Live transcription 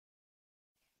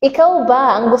Ikaw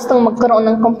ba ang gustong magkaroon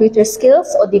ng computer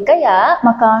skills o di kaya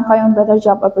magkaroon kayong better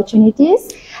job opportunities?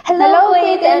 Hello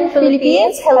Kuwait and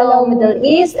Philippines, hello Middle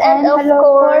East, and of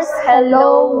course,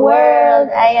 hello world!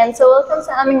 Ayan, so welcome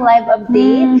sa aming live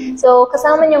update. So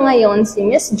kasama nyo ngayon si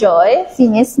Miss Joy, Si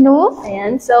Miss Noof.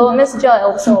 ayan, so Miss Joy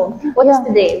also, what is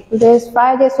today? Today is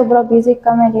Friday, sobrang busy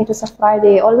kami dito sa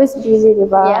Friday. Always busy, di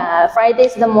ba? Yeah, Friday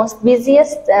is the most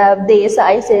busiest day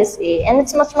sa ICSA, and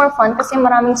it's much more fun kasi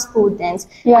maraming students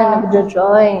na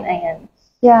nagjo-join. Ayan.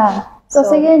 Yeah. So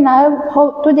sige na,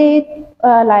 today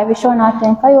live show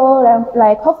natin kayo,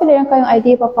 like hopefully rin kayong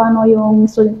idea pa paano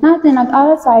yung student natin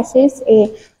nag-aral sa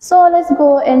ICSA. So let's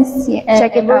go and see,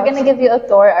 check it We're out. gonna give you a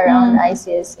tour around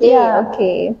ICSA. Yeah.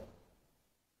 Okay.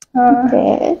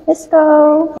 Okay, let's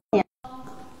go. Yeah.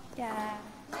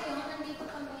 Ngayon, nandito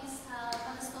kami sa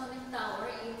Panasonic Tower,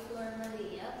 8th floor,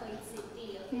 Maria, Kuwait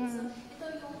City. Okay, so ito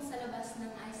yung sa labas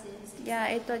ng ICSA.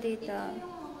 Yeah, ito dito. Ito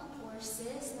yung mga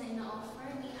courses na ina-offer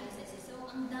ni ICSA. So,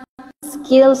 ang dami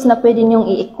Skills na pwede nyong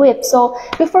i-equip. So,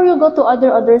 before you go to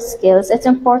other skills, it's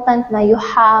important na you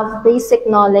have basic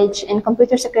knowledge in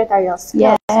computer secretarial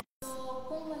skills. Yeah.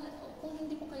 kung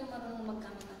hindi po kayo marunong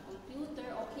maggamit ng computer,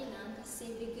 okay lang kasi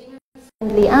beginner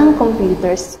Friendly ang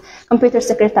computer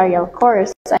secretarial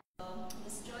course.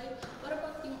 Miss Joy. What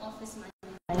about yung office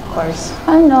management? Course.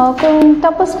 Kung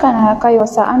tapos ka na kayo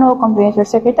sa computer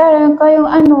secretary, kayong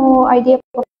idea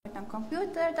po ng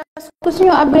computer, tapos gusto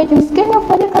nyo upgrade yung skill nyo,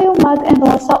 pwede kayong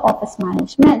mag-enroll sa office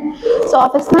management. So,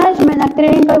 office management,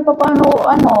 nag-training kayo pa paano,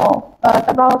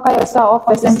 trabaho kayo sa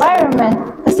office environment.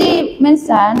 Kasi,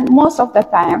 minsan, most of the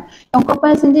time, yung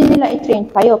companies hindi nila i-train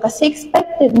kayo kasi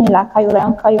expected nila kayo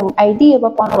lang kayong idea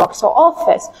pa paano work sa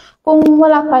office. Kung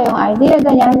wala kayong idea,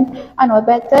 ganyan,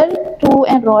 better to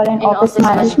enroll in office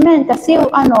management. Kasi,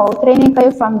 training kayo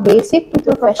from basic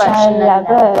to professional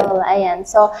level. Ayan.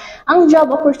 So, ang job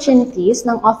opportunities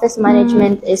ng office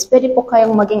management is pwede po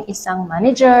kayong maging isang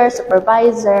manager,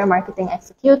 supervisor, marketing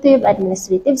executive,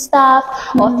 administrative staff,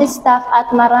 office staff,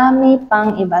 at marami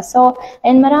pang iba. So,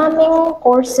 and maraming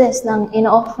courses ng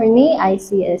ino-offer ni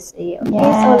ICSA.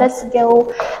 Okay, so let's go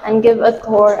and give a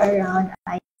tour around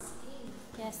ICSA.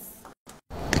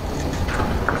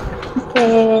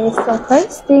 Okay, so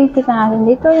first thing, kita natin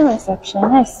dito yung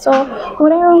receptionist. So,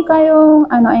 kung meron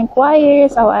kayong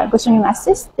inquiries o gusto nyo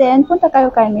assistant, punta kayo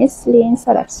kay Miss Lynn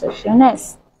sa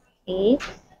receptionist. Okay.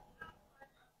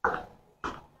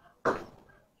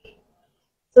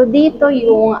 So, dito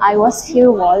yung I was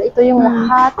here wall. Ito yung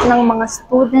lahat ng mga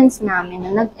students namin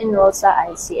na nag-enroll sa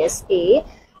ICSA.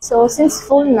 So, since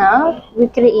full na, we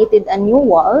created a new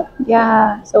wall.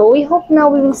 Yeah. So, we hope now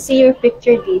we will see your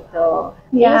picture dito.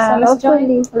 Okay, Yeah, so Ms. Joy,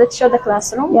 hopefully. let's show the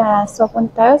classroom. Yeah, so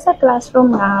punta tayo sa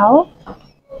classroom now.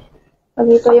 So,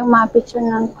 dito yung mga picture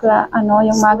ng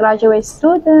yung mga graduate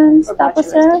students. Or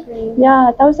Tapos, bachelor's degree.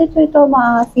 tapos ito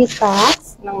mga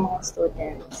feedbacks. Ng mga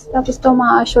students. Tapos ito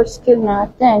mga short skill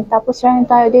natin. Tapos rin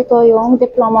tayo dito yung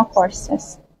diploma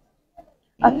courses.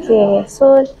 Okay,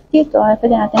 so dito,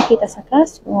 pwede natin kita sa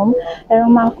classroom,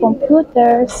 merong mga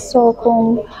computers. So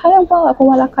kung halimbawa, kung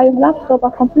wala kayong laptop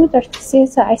o computers, kasi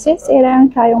sa ICSA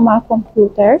meron kayong mga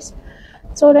computers.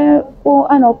 So kung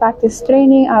practice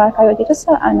training, aral kayo dito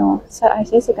sa sa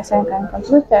ICSA kasi meron kayong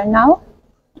computer. Now,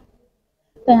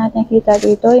 pwede natin kita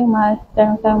dito yung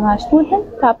meron tayong mga student.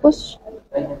 Tapos,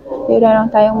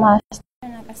 meron tayong mga student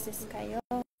na nag-assist kayo.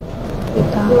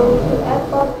 Dito.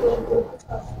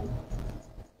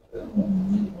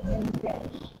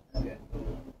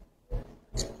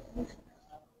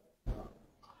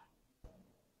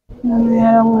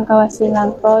 Merong nagawa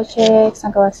silang projects,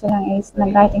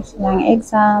 nag-writing silang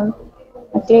exam,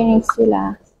 nag-training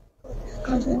sila.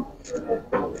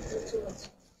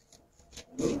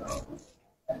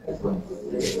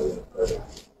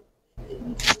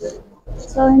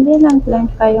 So, hindi lang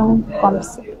kayong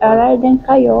concept, din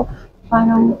kayo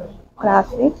parang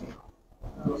graphic,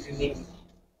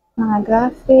 mga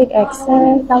graphic,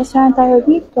 Excel, tapos na tayo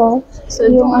dito. So,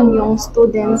 yung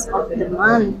students of the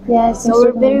month. Yes. So,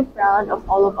 we're very proud of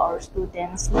all of our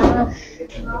students na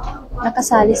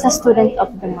nakasali sa student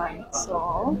of the month.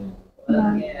 So,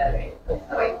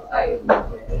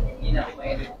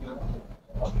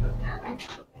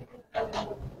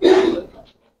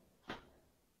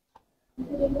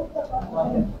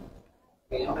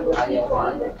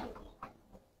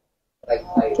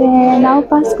 okay, now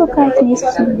pasok ko kay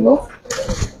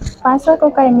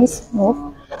Miss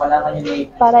Noof.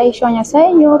 Para i-show niya sa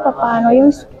inyo paano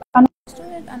yung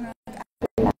student,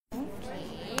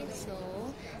 Okay, so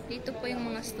dito po yung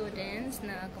mga students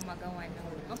na gumagawa ng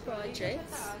mga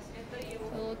projects.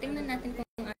 So, tingnan natin kung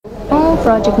yung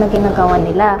project na ginagawa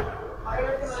nila.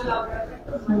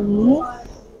 Okay.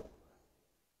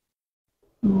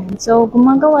 So,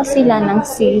 gumagawa sila ng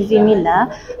CV nila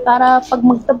para pag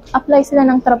mag-apply sila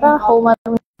ng trabaho,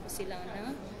 marunong sila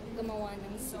na gumawa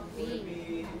ng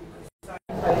CV.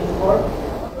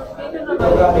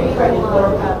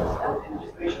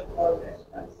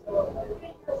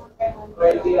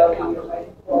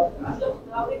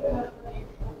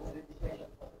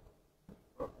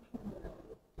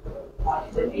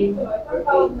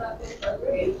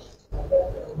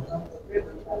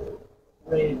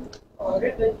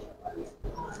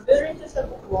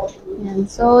 And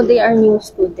so they are new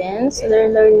students. So they're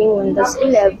learning Windows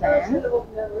 11.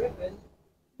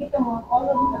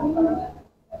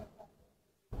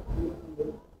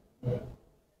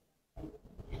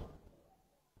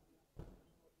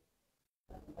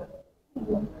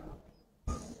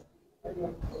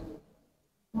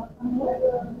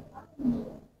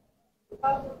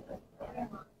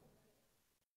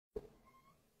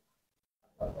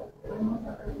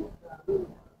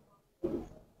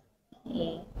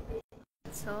 Okay.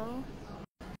 So,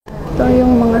 ito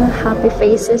yung mga happy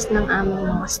faces ng aming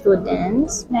mga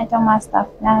students. Na itong mga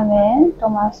staff namin,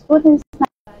 itong mga students na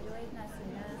graduate na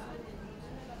sila.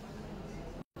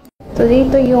 So,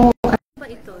 dito yung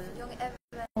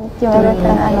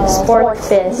sport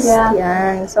fest. Yeah.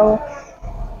 Yan. So,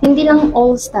 hindi lang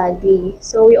all study.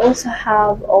 So, we also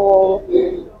have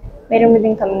meron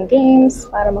din kaming games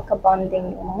para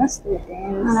makabonding yung mga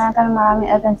students. Maraming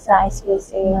events sa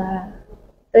ICSA.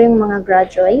 Ito yung mga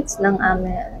graduates ng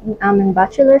aming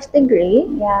bachelor's degree.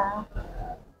 Yeah.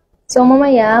 So,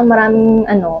 mamaya, maraming,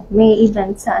 may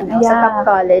events sa Cap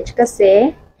College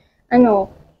kasi,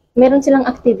 meron silang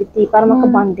activity para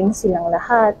makabonding silang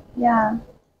lahat. Yeah.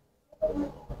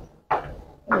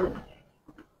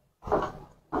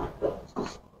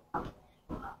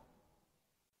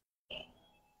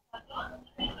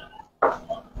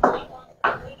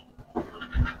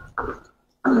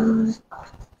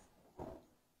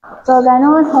 So,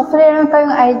 ganun. Hopefully, meron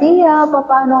kayong idea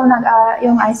paano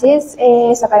yung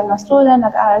ICSA, sa kayong mga student,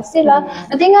 nag-aaral sila.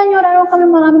 Natingnan nyo, meron kami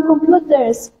maraming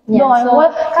computers. Yeah. So,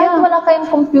 kahit wala kayong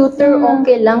computer,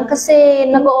 okay lang. Kasi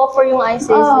nag-o-offer yung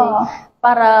ICSA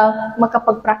para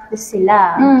makapag-practice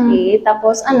sila. Okay?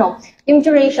 Tapos, yung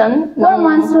duration? 4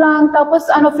 months lang. Tapos,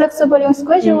 flexible yung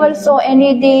schedule. So,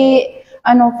 any day,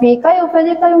 free kayo,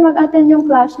 pwede kayo mag-attend yung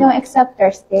class nyo except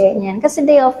Thursday. Yan, kasi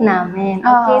day off namin.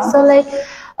 Okay, so like,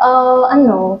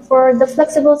 for the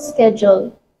flexible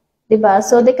schedule, diba?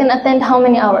 So they can attend how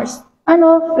many hours?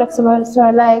 Flexible.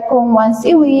 So like, kung once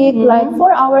a week, like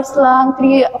 4 hours lang,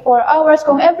 3-4 hours,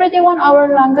 kung everyday 1 hour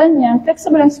lang, ganyan,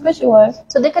 flexible ang schedule.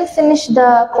 So they can finish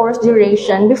the course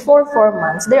duration before 4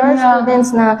 months. There are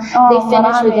students na they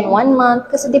finish within 1 month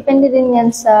kasi depende din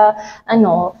yan sa,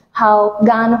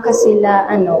 gaano ka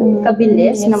sila,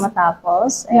 kabilis na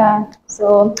matapos. Yeah.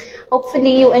 So,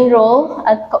 hopefully you enroll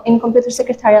in computer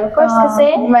secretarial course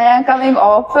kasi mayroon kaming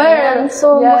offer. Ayan.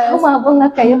 So, humabong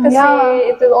na kayo kasi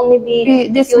it will only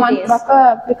be this few month days.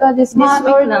 baka, because this month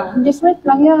week lang. This week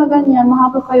lang, ganyan,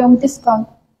 mahabol kayong discount.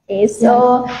 Okay,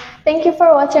 so, thank you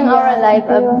for watching our live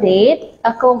update.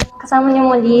 Ako, kasama niyo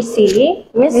muli si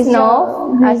Miss No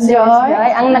at si Miss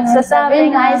Joy, ang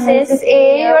nagsasabing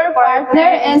ICSA, your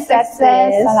partner in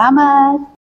success. Salamat!